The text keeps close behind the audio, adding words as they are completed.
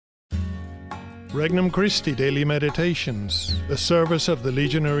Regnum Christi Daily Meditations, the service of the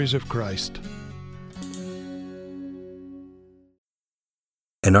Legionaries of Christ.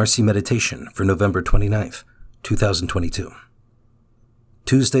 An RC Meditation for November 29th, 2022.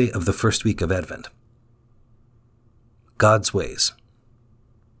 Tuesday of the first week of Advent. God's Ways.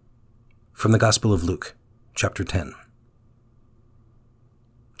 From the Gospel of Luke, chapter 10.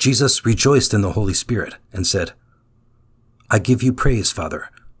 Jesus rejoiced in the Holy Spirit and said, I give you praise, Father,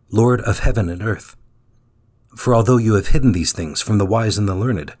 Lord of heaven and earth. For although you have hidden these things from the wise and the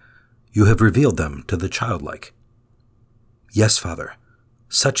learned, you have revealed them to the childlike. Yes, Father,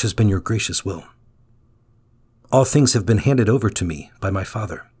 such has been your gracious will. All things have been handed over to me by my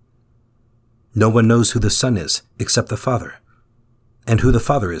Father. No one knows who the Son is except the Father, and who the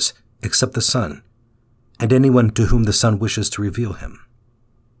Father is except the Son, and anyone to whom the Son wishes to reveal him.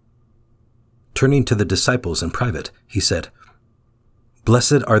 Turning to the disciples in private, he said,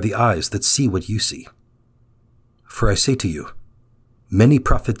 Blessed are the eyes that see what you see. For I say to you, many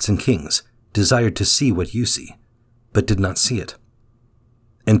prophets and kings desired to see what you see, but did not see it,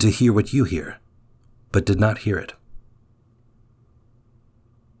 and to hear what you hear, but did not hear it.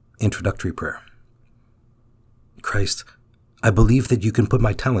 Introductory Prayer. Christ, I believe that you can put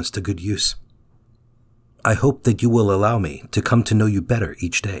my talents to good use. I hope that you will allow me to come to know you better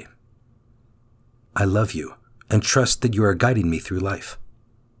each day. I love you and trust that you are guiding me through life.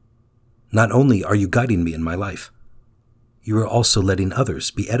 Not only are you guiding me in my life, you are also letting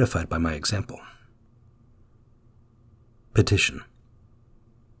others be edified by my example. Petition.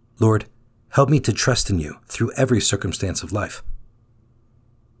 Lord, help me to trust in you through every circumstance of life.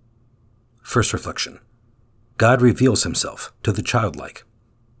 First reflection. God reveals himself to the childlike.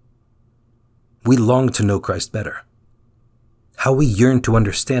 We long to know Christ better. How we yearn to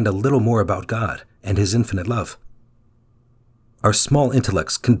understand a little more about God and his infinite love. Our small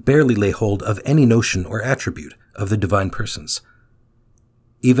intellects can barely lay hold of any notion or attribute of the divine persons.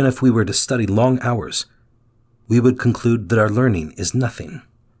 Even if we were to study long hours, we would conclude that our learning is nothing.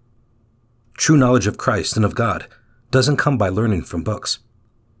 True knowledge of Christ and of God doesn't come by learning from books.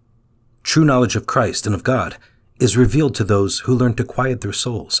 True knowledge of Christ and of God is revealed to those who learn to quiet their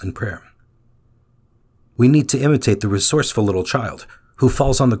souls in prayer. We need to imitate the resourceful little child who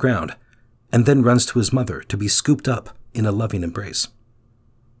falls on the ground and then runs to his mother to be scooped up in a loving embrace.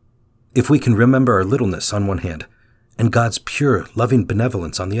 If we can remember our littleness on one hand and God's pure, loving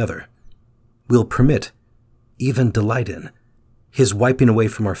benevolence on the other, we'll permit, even delight in, his wiping away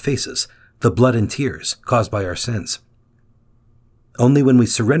from our faces the blood and tears caused by our sins. Only when we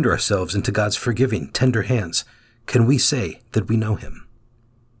surrender ourselves into God's forgiving, tender hands can we say that we know him.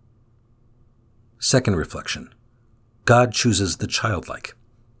 Second reflection. God chooses the childlike.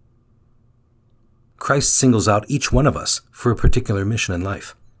 Christ singles out each one of us for a particular mission in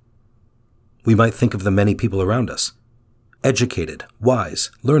life. We might think of the many people around us, educated, wise,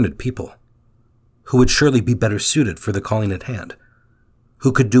 learned people, who would surely be better suited for the calling at hand,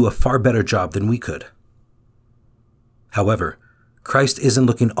 who could do a far better job than we could. However, Christ isn't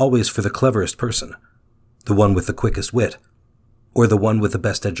looking always for the cleverest person, the one with the quickest wit, or the one with the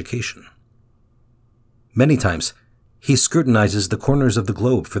best education. Many times, he scrutinizes the corners of the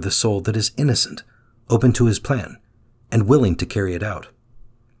globe for the soul that is innocent, open to his plan, and willing to carry it out.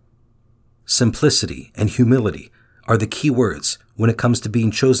 Simplicity and humility are the key words when it comes to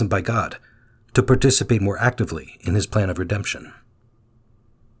being chosen by God to participate more actively in his plan of redemption.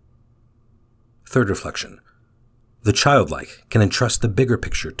 Third reflection. The childlike can entrust the bigger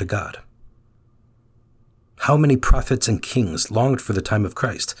picture to God. How many prophets and kings longed for the time of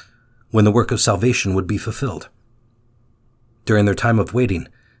Christ, when the work of salvation would be fulfilled? During their time of waiting,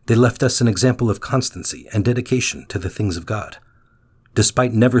 they left us an example of constancy and dedication to the things of God,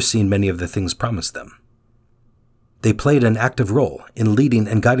 despite never seeing many of the things promised them. They played an active role in leading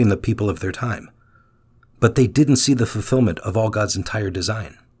and guiding the people of their time, but they didn't see the fulfillment of all God's entire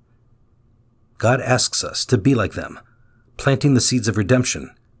design. God asks us to be like them, planting the seeds of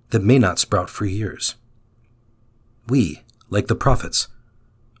redemption that may not sprout for years. We, like the prophets,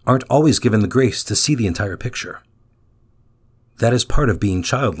 aren't always given the grace to see the entire picture. That is part of being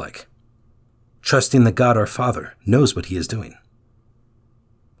childlike, trusting that God our Father knows what he is doing.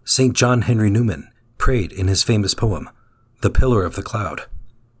 St. John Henry Newman prayed in his famous poem, The Pillar of the Cloud.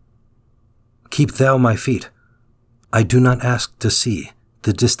 Keep thou my feet. I do not ask to see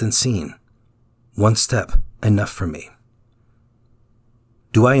the distant scene. One step enough for me.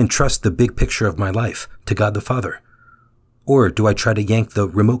 Do I entrust the big picture of my life to God the Father, or do I try to yank the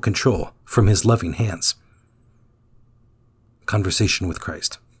remote control from his loving hands? Conversation with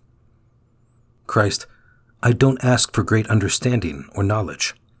Christ. Christ, I don't ask for great understanding or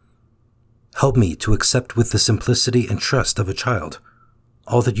knowledge. Help me to accept with the simplicity and trust of a child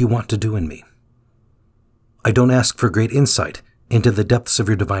all that you want to do in me. I don't ask for great insight into the depths of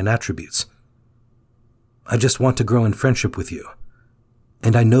your divine attributes. I just want to grow in friendship with you,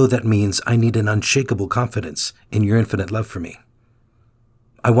 and I know that means I need an unshakable confidence in your infinite love for me.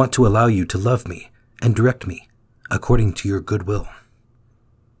 I want to allow you to love me and direct me according to your good will.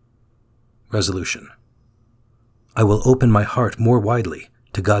 Resolution. I will open my heart more widely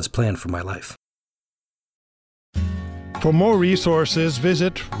to God's plan for my life. For more resources,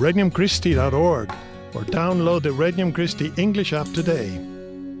 visit regnumchristi.org or download the Regnum Christi English app today.